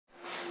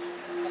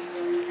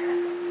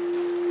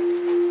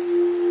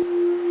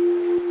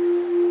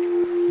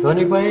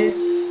Dhoni bhai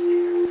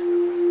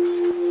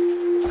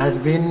has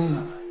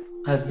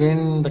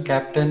been the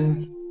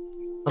captain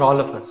for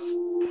all of us.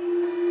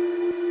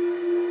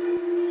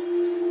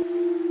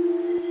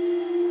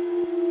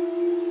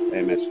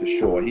 MS for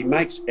sure. He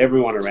makes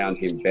everyone around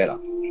him better.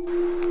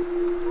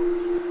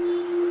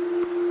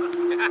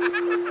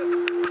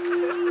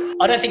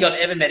 I don't think I've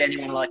ever met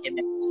anyone like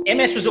MS.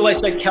 MS was always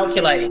so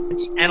calculating.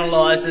 He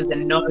analyses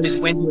and knows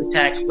when to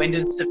attack, when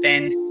to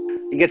defend.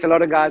 He gets a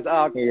lot of guys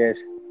out. Yes.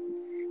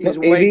 He's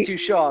way too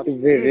sharp.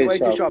 He's way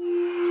too sharp.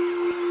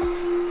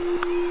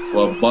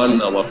 Our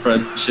bond, our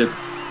friendship,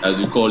 as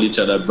we call each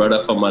other,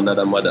 brother from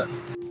another mother.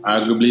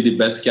 Arguably the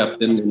best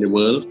captain in the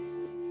world.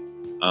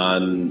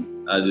 And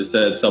as you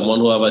said, someone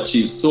who have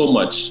achieved so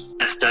much.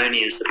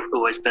 Dhoni has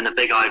always been a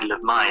big idol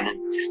of mine.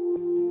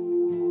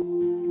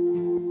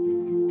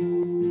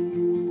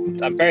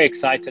 I'm very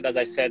excited, as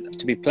I said,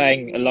 to be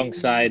playing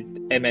alongside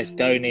MS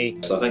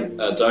Dhoni. So I think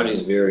Dhoni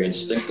is very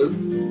instinctive.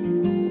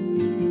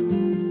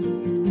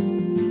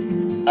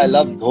 I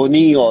love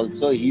Dhoni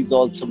also. He's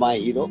also my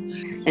hero.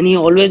 And he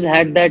always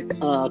had that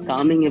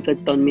calming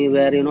effect on me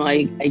where,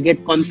 I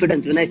get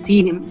confidence. When I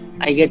see him,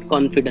 I get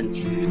confidence.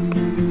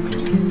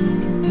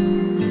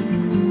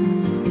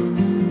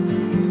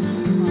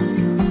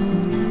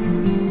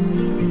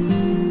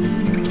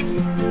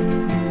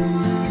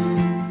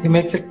 He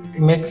makes it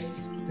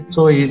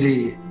so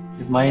easy.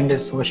 His mind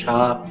is so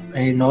sharp and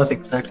he knows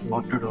exactly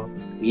what to do.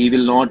 He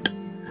will not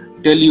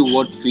tell you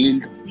what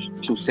field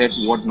to set,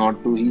 what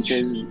not to. He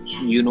says,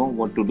 you know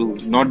what to do.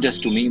 Not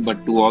just to me,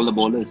 but to all the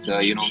bowlers,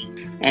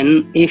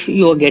 And if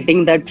you're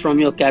getting that from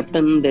your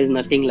captain, there's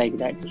nothing like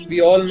that.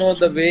 We all know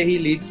the way he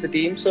leads the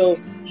team. So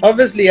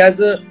obviously as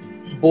a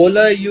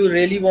bowler, you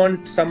really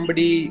want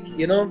somebody,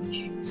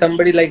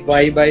 somebody like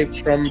Bhai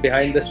from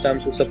behind the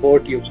stumps to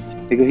support you.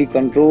 Because he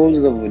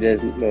controls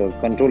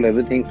control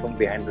everything from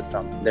behind the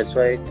stump. That's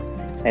why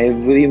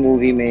every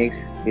move he makes,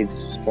 it's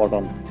spot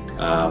on.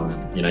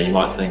 You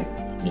might think,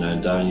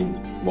 Dhoni,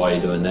 why are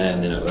you doing that?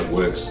 And then it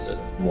works.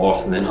 More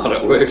often than not,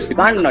 it works. You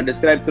can't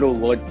describe through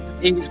words.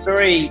 He was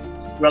very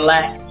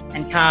relaxed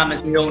and calm,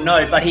 as we all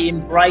know, but he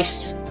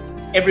embraced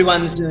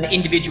everyone's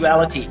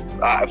individuality.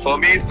 For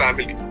me, he's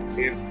family.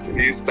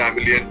 He's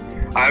family,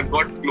 and I've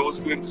got close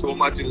to him so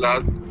much in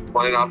last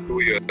 1.5 to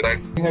 2 years. I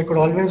think I could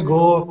always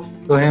go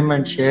to him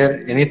and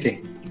share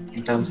anything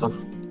in terms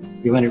of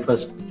even if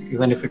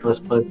it was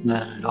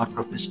personal or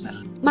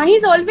professional.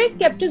 He's always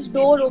kept his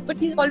door open.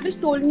 He's always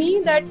told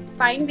me that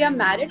fine, we are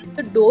married,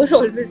 the door will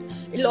always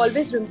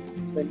remain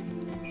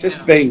open.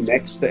 Just being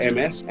next to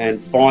MS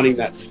and finding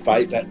that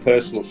space, that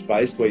personal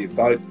space where you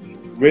both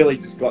really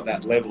just got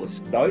that level of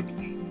stoke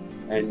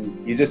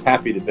and you're just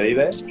happy to be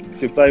there.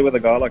 To play with a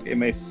guy like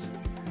MS,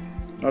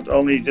 not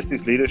only just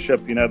his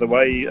leadership, the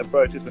way he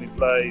approaches when he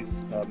plays,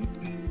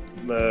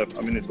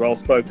 it's well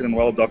spoken and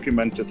well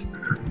documented.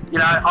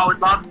 I would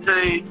love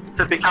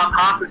to become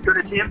half as good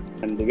as him.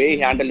 And the way he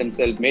handled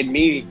himself made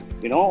me,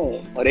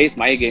 raise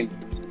my game.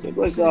 So it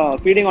was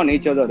feeding on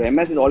each other.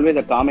 MS is always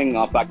a calming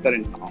factor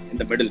in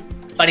the middle.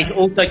 But he's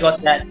also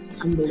got that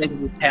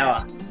unbelievable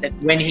power that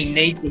when he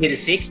needs to hit a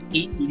six,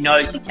 he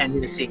knows he can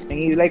hit a six. And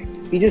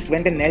he just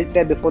went and knelt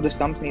there before the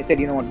stumps and he said,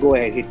 go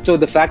ahead, hit. So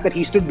the fact that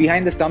he stood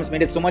behind the stumps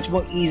made it so much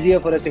more easier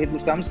for us to hit the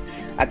stumps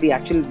at the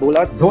actual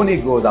bowler.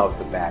 Dhoni goes out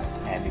to bat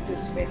and it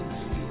is very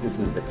easy. This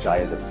is a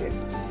child of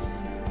taste.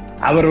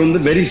 Our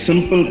very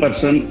simple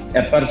person,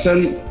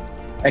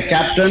 a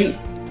captain,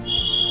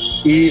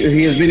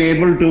 he has been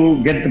able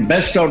to get the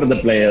best out of the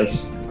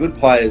players. Good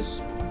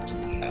players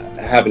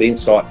have an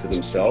insight for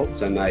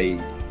themselves and they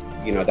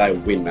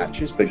win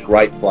matches, but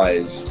great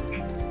players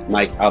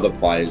make other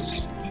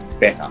players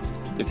better.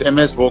 If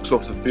MS walks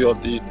off the field,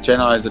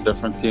 Chennai is a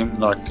different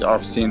team.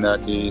 I've seen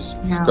that he's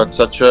got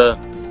such a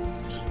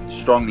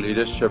strong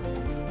leadership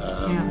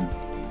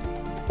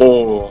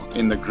or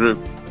in the group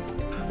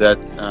that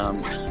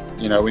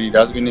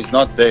when he's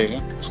not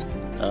there,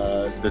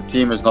 the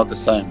team is not the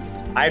same.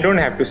 I don't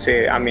have to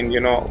say,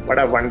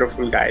 what a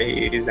wonderful guy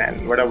he is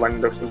and what a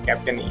wonderful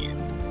captain he is.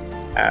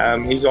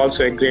 He's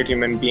also a great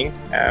human being.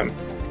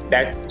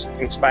 That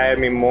inspired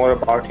me more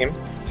about him.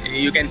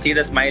 You can see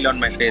the smile on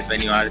my face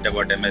when you asked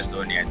about MS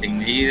Dhoni. I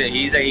think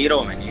he's a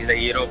hero, man. He's a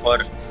hero for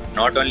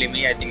not only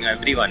me, I think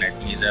everyone. I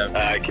think he's a...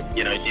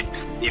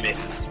 MS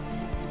is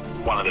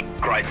one of the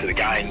greats of the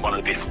game, one of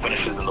the best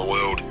finishers in the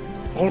world.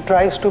 He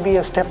tries to be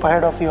a step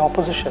ahead of the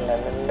opposition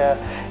and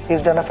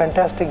he's done a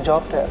fantastic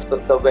job there.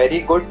 The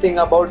very good thing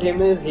about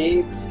him is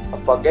he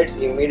forgets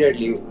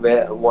immediately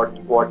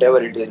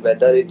whatever it is,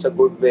 whether it's a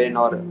good win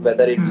or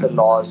whether it's a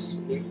loss.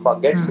 He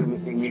forgets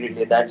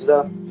immediately. That's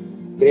the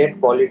great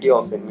quality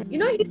of him. He's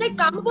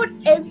calm about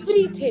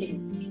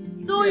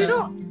everything. So,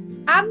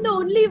 I'm the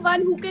only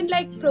one who can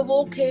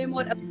provoke him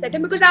or upset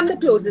him because I'm the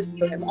closest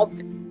to him,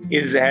 obviously.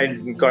 His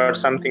head got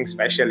something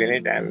special in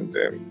it and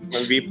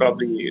we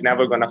probably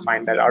never gonna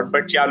find that out.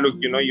 But yeah, look,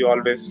 you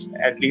always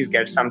at least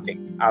get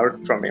something out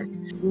from him.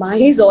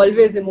 He's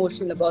always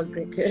emotional about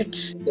cricket.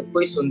 जब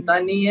कोई सुनता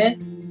नहीं है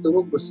तो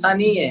वो गुस्सा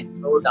नहीं है,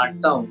 मैं वो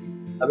डांटता हूँ.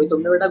 अभी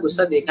तुमने बेटा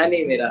गुस्सा देखा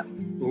नहीं मेरा.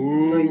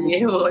 तो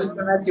ये बोल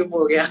के मैं चुप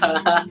हो गया.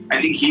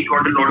 I think he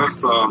got a lot of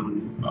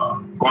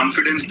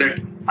confidence that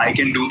I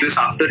can do this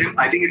after him.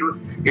 I think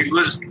it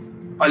was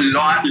a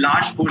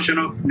large portion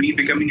of me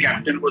becoming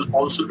captain was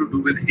also to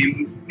do with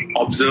him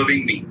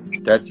observing me.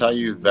 That's how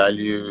you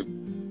value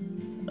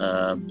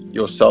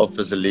yourself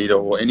as a leader,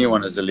 or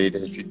anyone as a leader.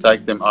 If you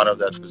take them out of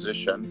that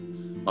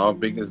position, how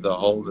big is the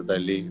hole that they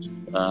leave?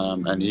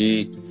 And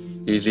he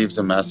leaves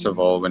a massive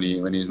hole when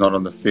he's not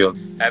on the field.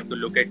 Have to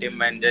look at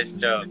him and just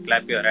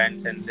clap your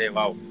hands and say,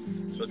 wow.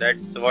 So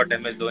that's what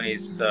MS Dhoni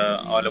is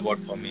all about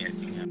for me, I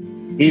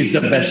think. He's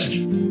the best.